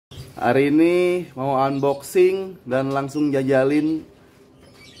Hari ini mau unboxing dan langsung jajalin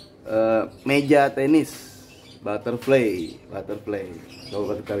meja tenis butterfly.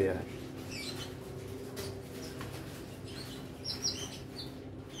 Coba kita lihat.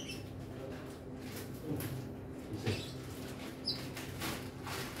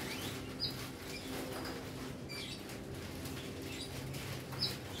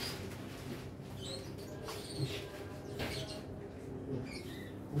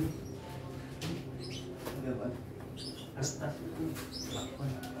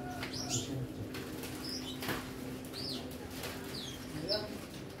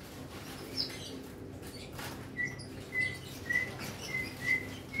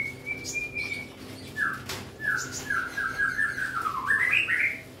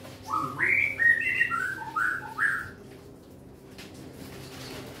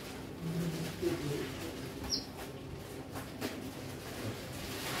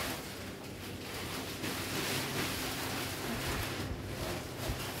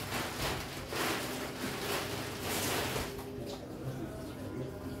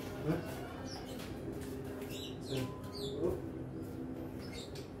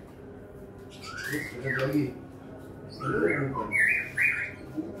 Lagi.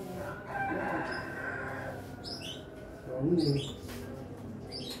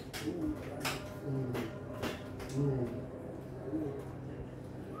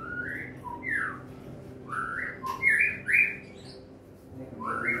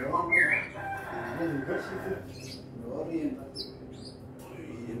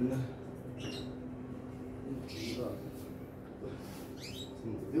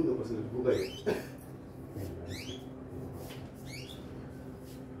 Juga pas udah buka ya.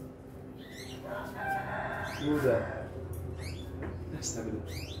 Udah. Stabil.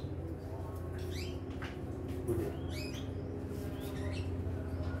 Udah.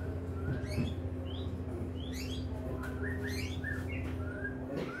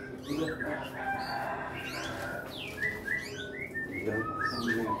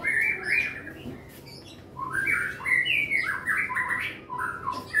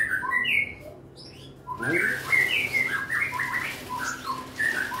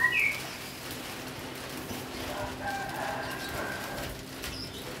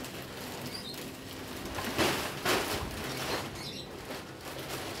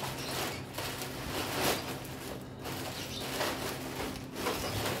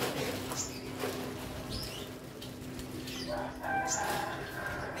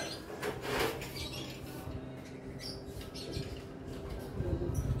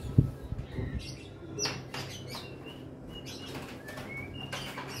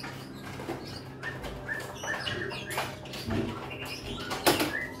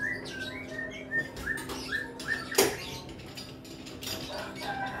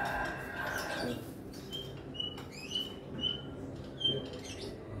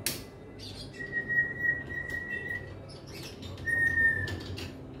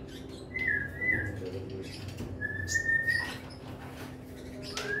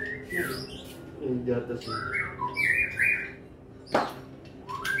 Di atas ini.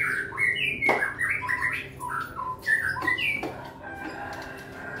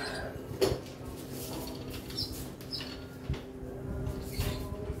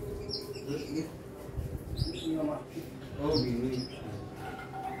 Oh gini.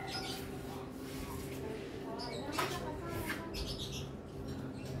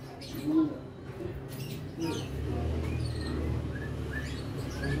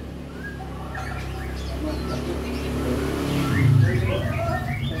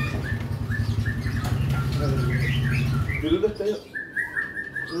 Dulu dah saya.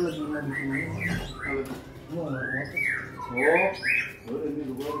 Lu lagi mau bikin ini. Mau motor. Oh, boleh ini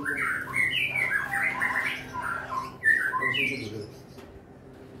dulu.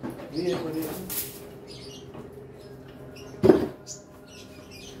 Ini apa dia?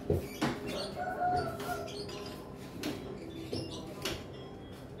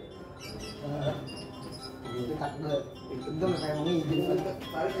 Itu tak gede, itu dong kayak mengizin.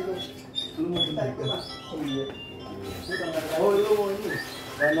 Tarik itu, lu mau tarik ke mas? Oh iya. Oh itu mau ini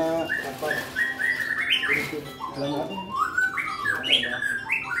karena apa? Karena apa?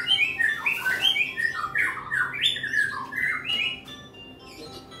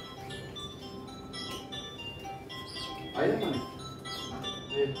 Ayo mana?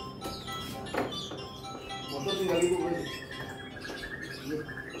 Motor tinggal ibu aja.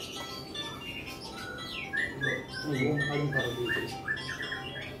 Ini paling taruh di itu.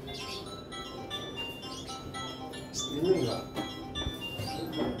 Ini enggak.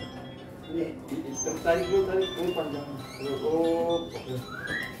 Ini tarik dulu, tarik ini panjang. Oh, oke.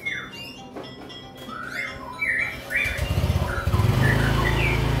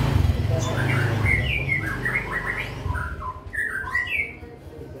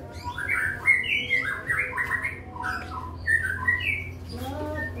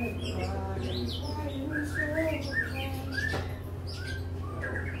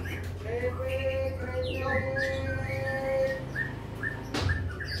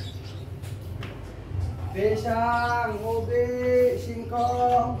 Pisang, ubi,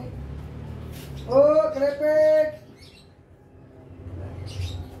 singkong. Oh, keripik.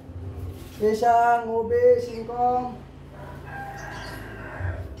 Pisang, ubi, singkong.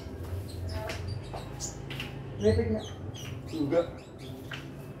 Keripiknya? Enggak.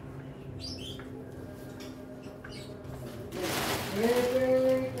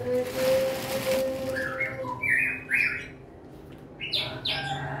 Keripik.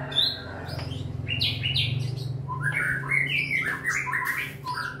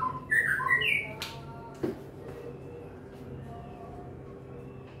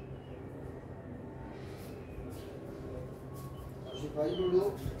 Kasih dulu.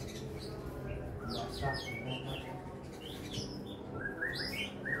 Masak.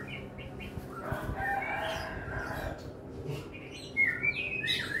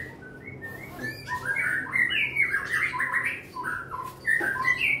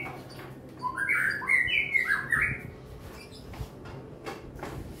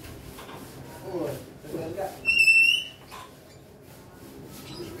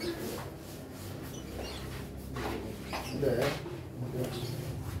 Udah ya.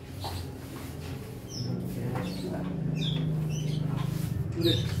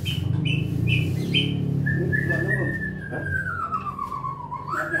 Udah. Hah?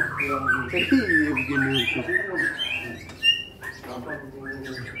 Iya begini. Apa?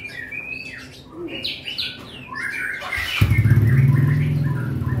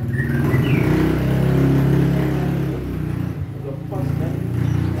 Lepas kan?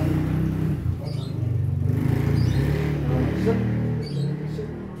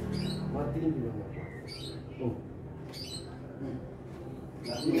 Matiin juga nggak apa. Oh.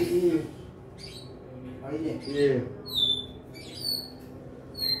 Nah, ini. Oh ini. Iya.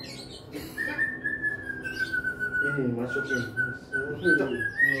 Ini masukin.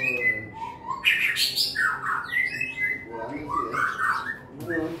 Kurang sih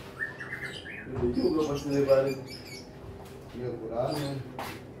ya. Itu juga pas ngelebarin. Iya kurang.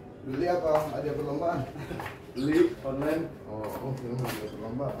 Beli apa? Ada perlombaan? Beli online. Oh, ada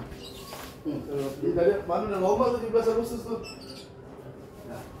perlombaan. Jadi tadi mana udah lomba tuh 17 Agustus tuh.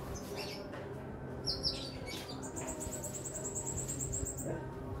 Nah.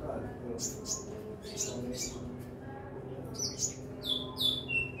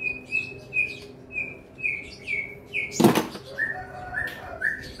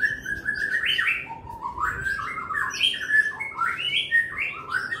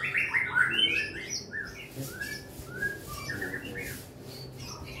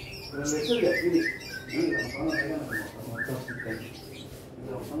 Indonesia ya ini. Ini sama kayak Motor kita.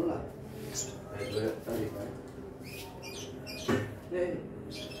 sama lah. Kayak tadi kan.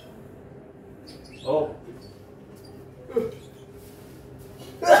 Oh.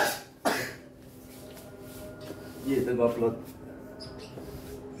 Iya, itu gua upload.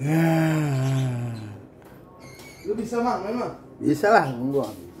 Lu bisa mang memang? Bisa lah, gua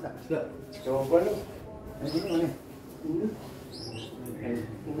bisa. Sudah. Coba lu. Nah, ini mana?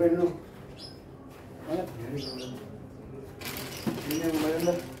 Bukan lu. Mana? Ini yang mana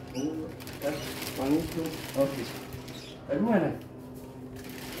dah? Kan manis tuh. Oke. Dari mana?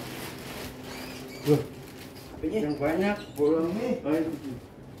 Tuh. Apanya? Yang banyak bolong Ini. main.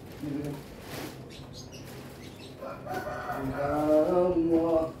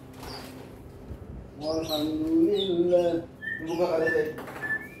 Allah. Alhamdulillah. Buka ada deh.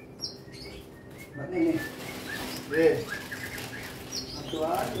 Mana ini? Deh. Satu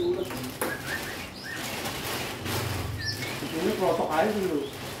aja udah. Ini kelotok aja dulu.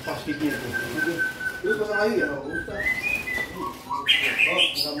 Plastiknya itu. Lu pasang lagi ya? Nggak usah. Oh,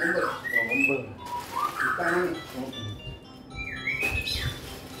 nggak membel. Nggak membel. Kita nih.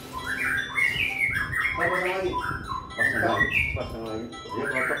 Mau pasang lagi? Pasang lagi. Pasang lagi. Dia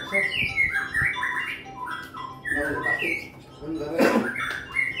kelotok set. Nggak usah plastik. Bentar ya.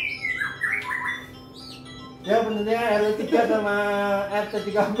 Ya benarnya RT3 sama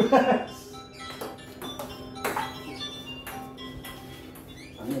RT13.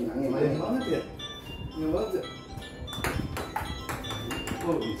 Angin, angin, Main angin. banget ya? Main banget ya?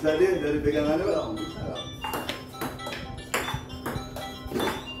 Oh bisa deh dari pegangannya Pak. Bisa lah.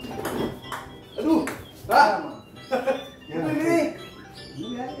 Aduh. Ah, Yang ini.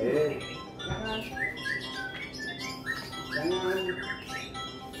 ini aja. Jangan. Jangan.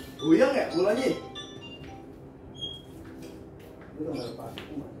 Goyang ya mulanya? Lu udah nggak lepas.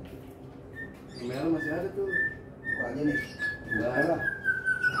 Merah masih ada tuh. Buka aja nih. Enggak ada.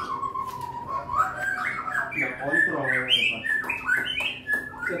 Nggak kontrol ya Pak.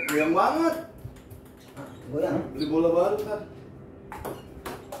 Set goyang banget. Goyang. Beli bola baru kan.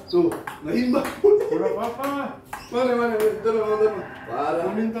 Tuh, nggak imbang. Kurang apa? Mana? Nonton. Parah.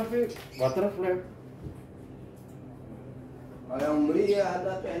 Kuning tapi butterfly. Kalau yang beli ya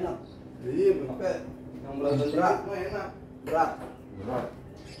ada tuh enak. Iya, Pakai yang berat mah enak. Berat. Berat.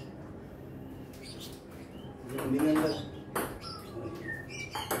 Mendingan kan.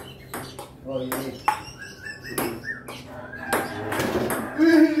 Oh ini.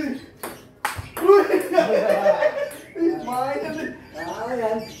 Main nih.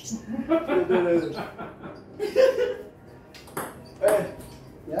 Kalian.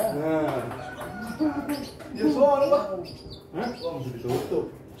 Ya. Nah. Ya soal Pak. Hah? Wah, mesti ditutup.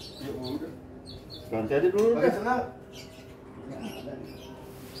 Ya udah. Ganti aja dulu Pakai deh. senang. Ya, ada.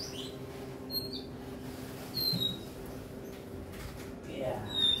 Ya.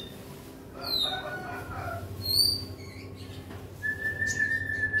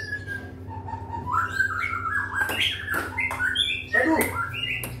 Aduh.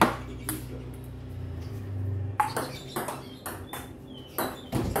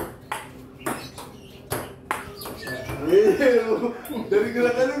 Dari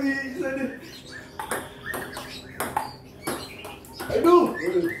gerakannya bisa deh. Aduh.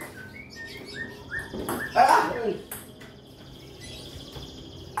 Ah.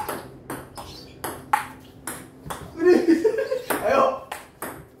 Ayo.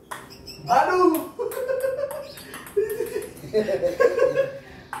 Aduh.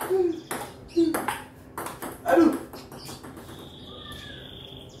 Aduh.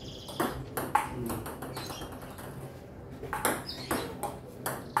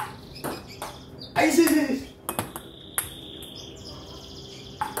 Ayo sih.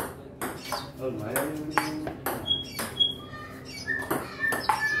 Oh, lumayan.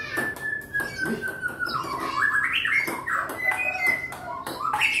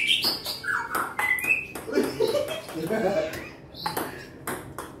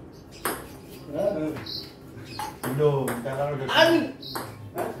 Belum, kita kan udah Aduh.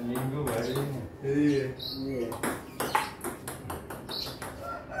 seminggu baru ini. Iya. Iya.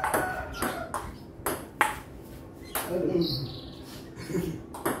 Aduh.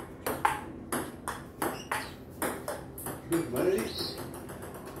 Gimana nih?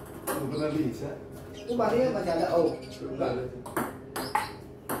 Belum pernah bisa. Itu bahannya masih ada. Oh, Enggak ada.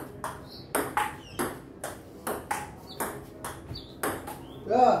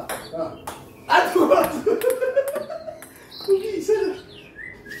 ya. Ya. Aduh. Kok bisa?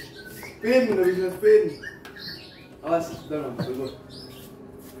 Pin, udah bisa pin. Awas, udah tunggu.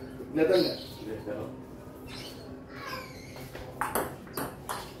 Kelihatan nggak? Kelihatan.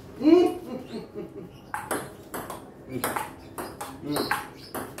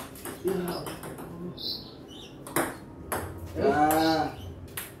 Ya.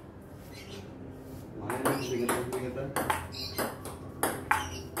 Lumayan keringetan.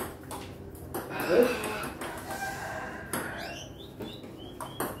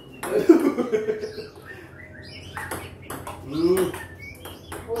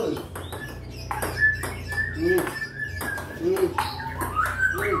 Oi.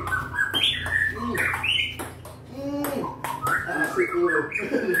 Asik lu.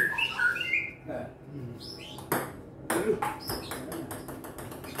 Aduh.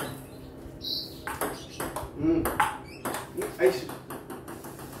 Ais.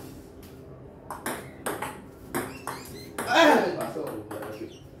 Masuk.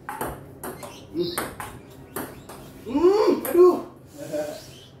 Aduh.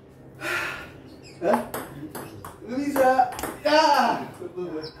 Hah? Nggak bisa. Ya.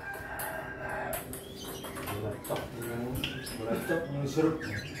 Berat yang serut.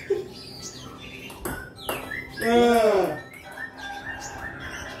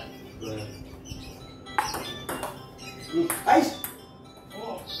 Ais.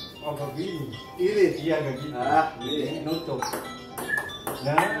 Oh, gak gini. Ini. Iya, gak gini. Ah, ini nutup.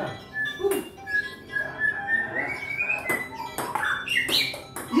 Nah,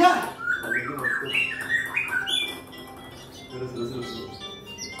 Ya. Terus.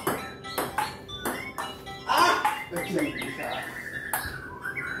 Ah, Bisa.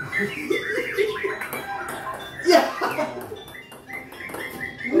 ya.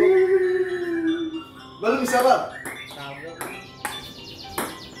 Belum bisa, Bang.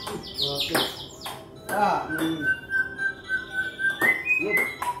 Ah.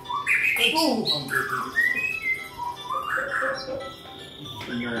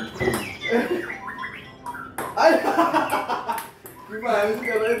 Ayo. Gimana sih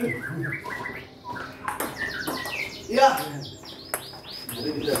caranya itu? Ya. Jadi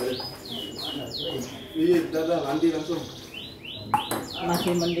bisa, Bang. Iya, udah nanti langsung.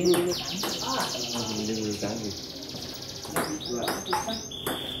 Masih mending dulu kan. mending bulu tangkis.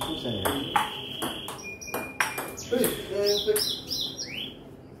 Susah ya.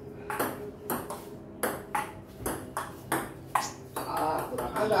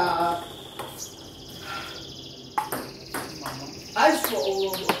 Kurang ada. Ais, ya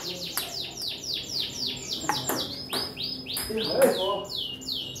Allah.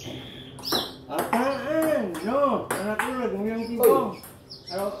 Apaan? No, anak lu lagi nguyang tingkong.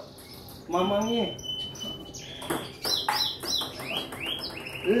 Kalau mamangnya.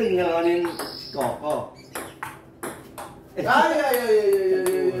 Lu lagi ngelawanin Koko. Ya.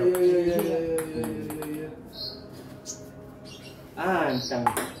 Ancang.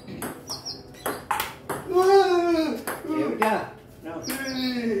 Ya udah. No.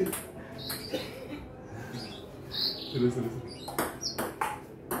 Terus.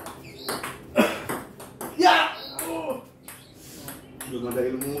 Ya. Belum ada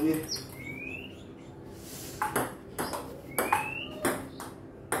ilmunya.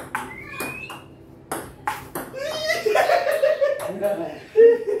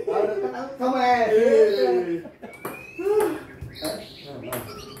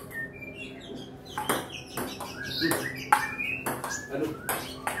 Aduh.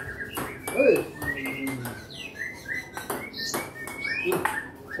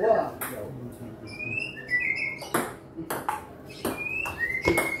 Wah.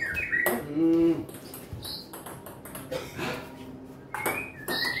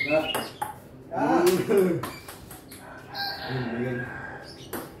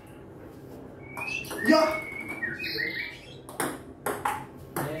 Ya.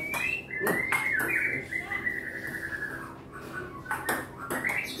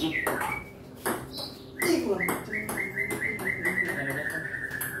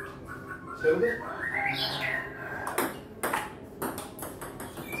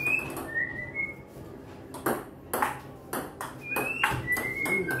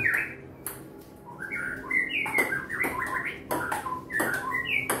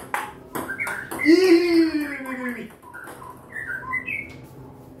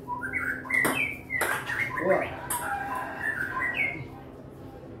 Wah.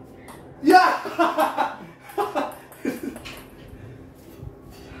 Ya.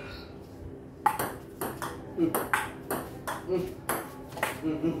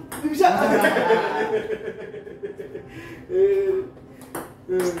 Bisa.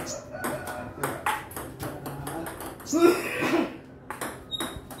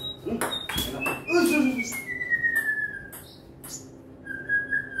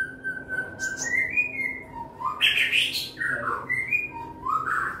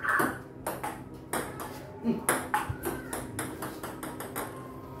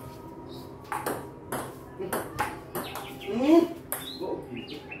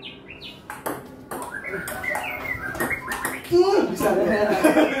 Bisa.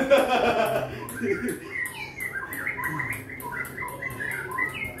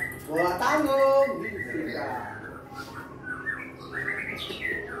 Bola tanggung. Bisa.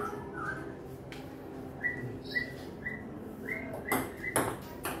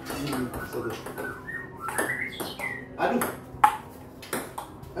 Aduh.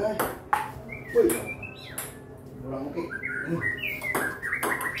 Woi. Kurang oke.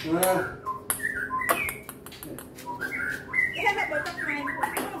 Nah. Enak banget main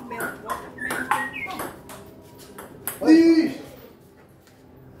pingpong, Bel. Banget main pingpong. Wih.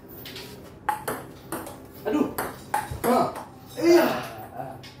 Aduh. Iya.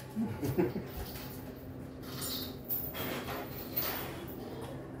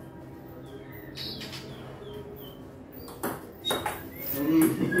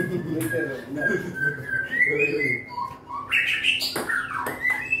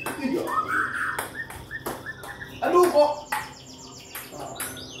 Aduh kok.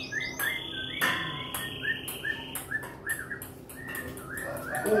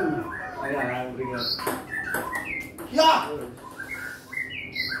 Ayah, beringat. Ya.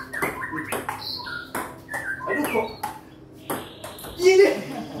 Aduh kok. Ini.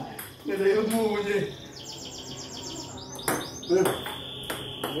 Nggak ada ilmunya.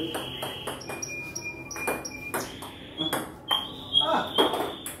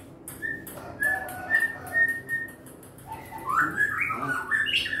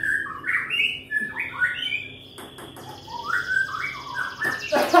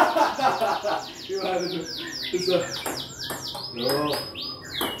 Gimana tuh? Susah. Loh.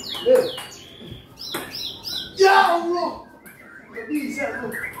 Ya Allah. Gak bisa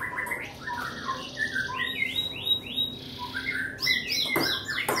tuh.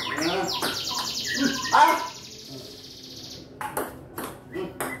 Nah. Sus.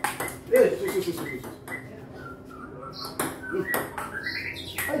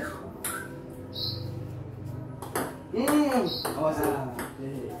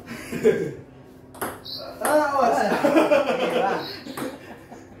 Awas. Gila.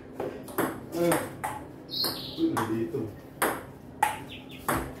 Udah dihitung.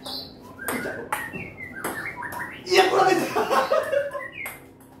 Iya kurang itu.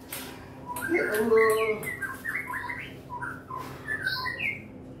 Ya Allah.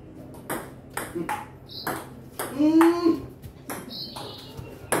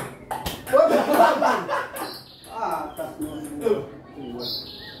 Atas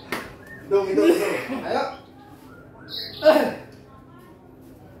Dong. Ayo.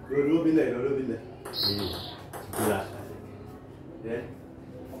 Dua-dua pindah, dua-dua pindah. Sebelah. Ya.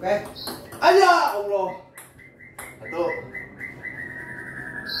 Oke. Ayo Allah. Satu.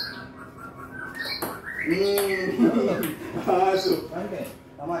 Masuk. Oke.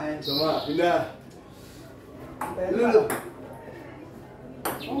 Sama ya. Sama, pindah. Dulu.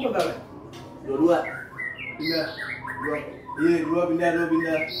 Kamu berapa? Dua-dua. Pindah. Dua. Iya, dua pindah, dua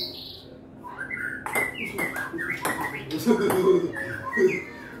pindah.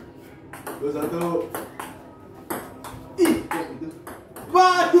 Dua satu. Ih, kok itu?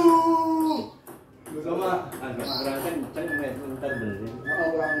 Waduh. Dua sama. Agak kurang kenceng nih, bentar benerin.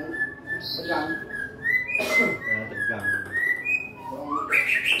 Orang tegang. Kurang tegang.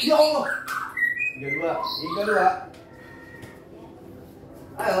 Ya Allah. Tiga dua. 3-2.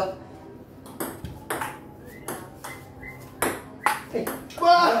 Ayo.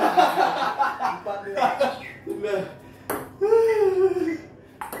 Wah. Empat dua. Pindah.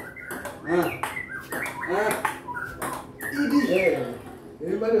 Nah. Nah.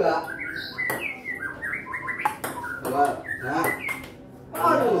 Ini berdua. Dua. Nah.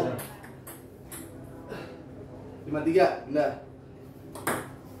 Aduh. 5-3. Pindah.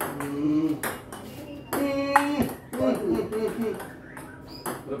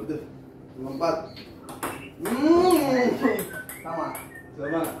 Berapa tuh? 54. Sama.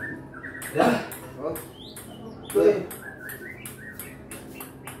 Sama. Ya. Oh. Tuh.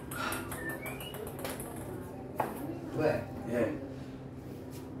 Gue. Ya.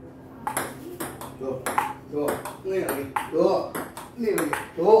 Tuh. Tuh. Ini lagi. Tuh. Ini lagi.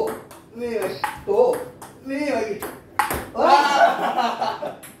 Tuh. Ini lagi. Tuh. Ini lagi.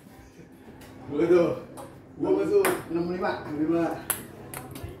 Wah. Gua tuh. Gua masuk. 65. 5.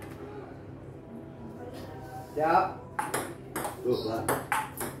 Siap. Tuh, lah.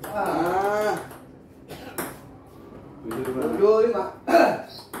 Ah. 75. 75.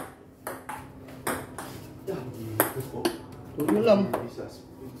 Ya, gitu kok. 76. Bisa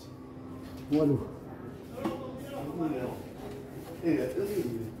spin sih. Waduh. Iya,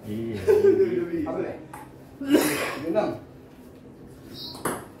 ini. Iya. Udah bisa. Apa nih? 76.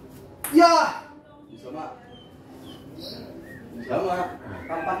 Ya. Sama. Sama.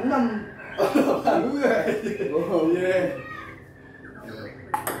 86. Oh, iya.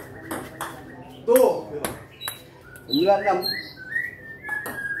 Tuh. 96.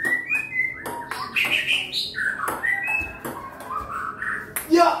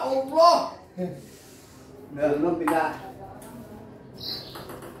 Ya Allah. Belum pindah.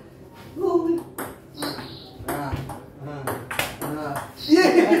 Nah. Nah. Iya.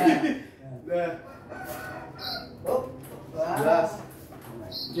 Udah. Oh.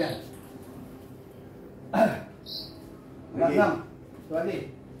 11. Ya. Lagi. 96.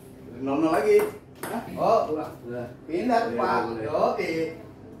 Lagi. 0-0 lagi. Hah? Oh, ulang. Udah. Pindah tuh, Boleh, Pak. boleh. Oke.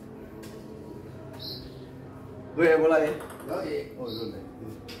 Gue ya bola ya. Oke. Oh, gue.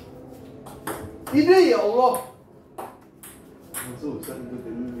 Ini ya Allah. Susah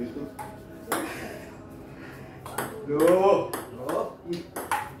ikutin gitu. Duh. Oh.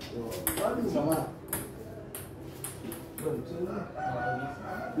 Aduh, sama. Belum.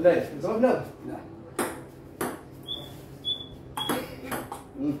 Belum, sama belum? Nah.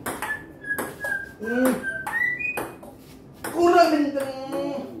 Kurang kenceng.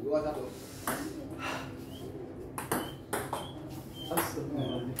 21.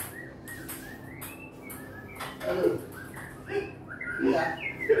 Astagfirullahaladzim. Aduh. Iya.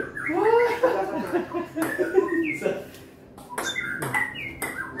 Bisa.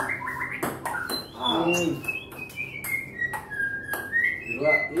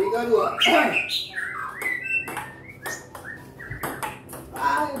 Dua. 32.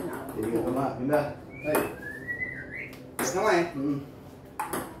 Jadi sama, pindah. Hei. Sama ya?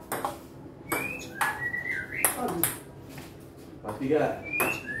 Aduh. 43.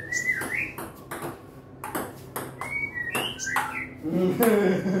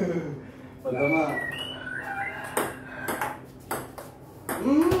 Pertama.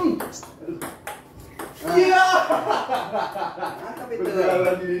 Aduh. Iya. Mantap itu.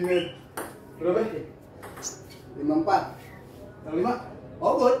 Berjalan di net. Berapa? 54. Yang 5?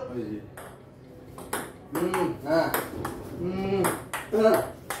 Oh, good. Oh iya. Nah.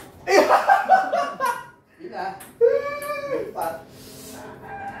 Pindah. Empat.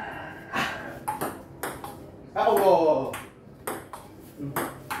 Allah.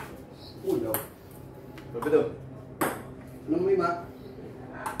 Udah. Berapa tuh? 65.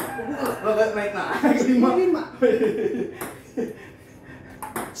 Lo naik naik 5.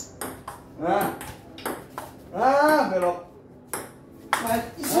 Nah, belok.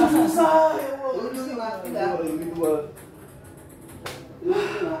 Susah ya Allah. Pindah. Ini 2.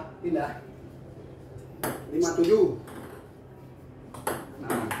 55. Pindah. 57.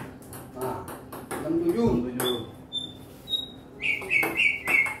 Nah, Nah. 67. 7.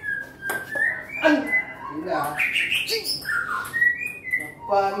 Pindah.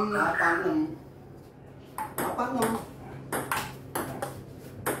 86. 86.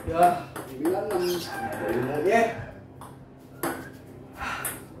 Ya, 96. ya.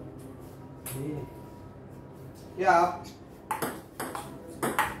 Siap.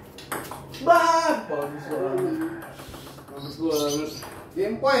 Bagus banget. Bagus banget.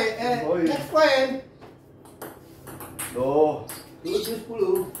 Game point. Point. Next point. Doh. 10.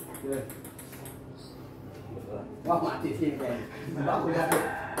 Ya. Wah, mati sih kan. Bagus ya.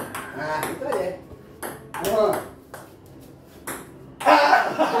 Nah, itu aja. Oh.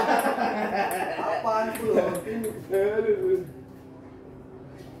 80.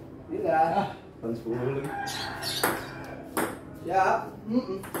 Pindah. Tahun 10 lagi. Siap.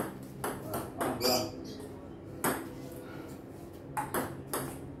 Pulang.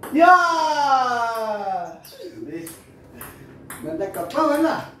 Ya. Nanti ke kawan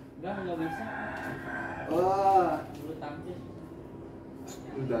lah. Enggak bisa. Wah. Bulu tangkis.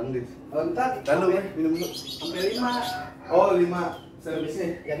 Udah nggak. Ntar Lalu minum dulu. sampai 5. Oh 5 servisnya.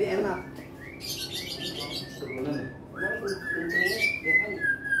 Jadi enak. Sebulan ya. Ya kan.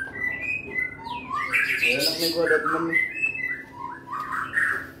 Enak nih gua ada temen nih.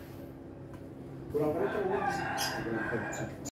 Kurang kenceng. Kurang kenceng.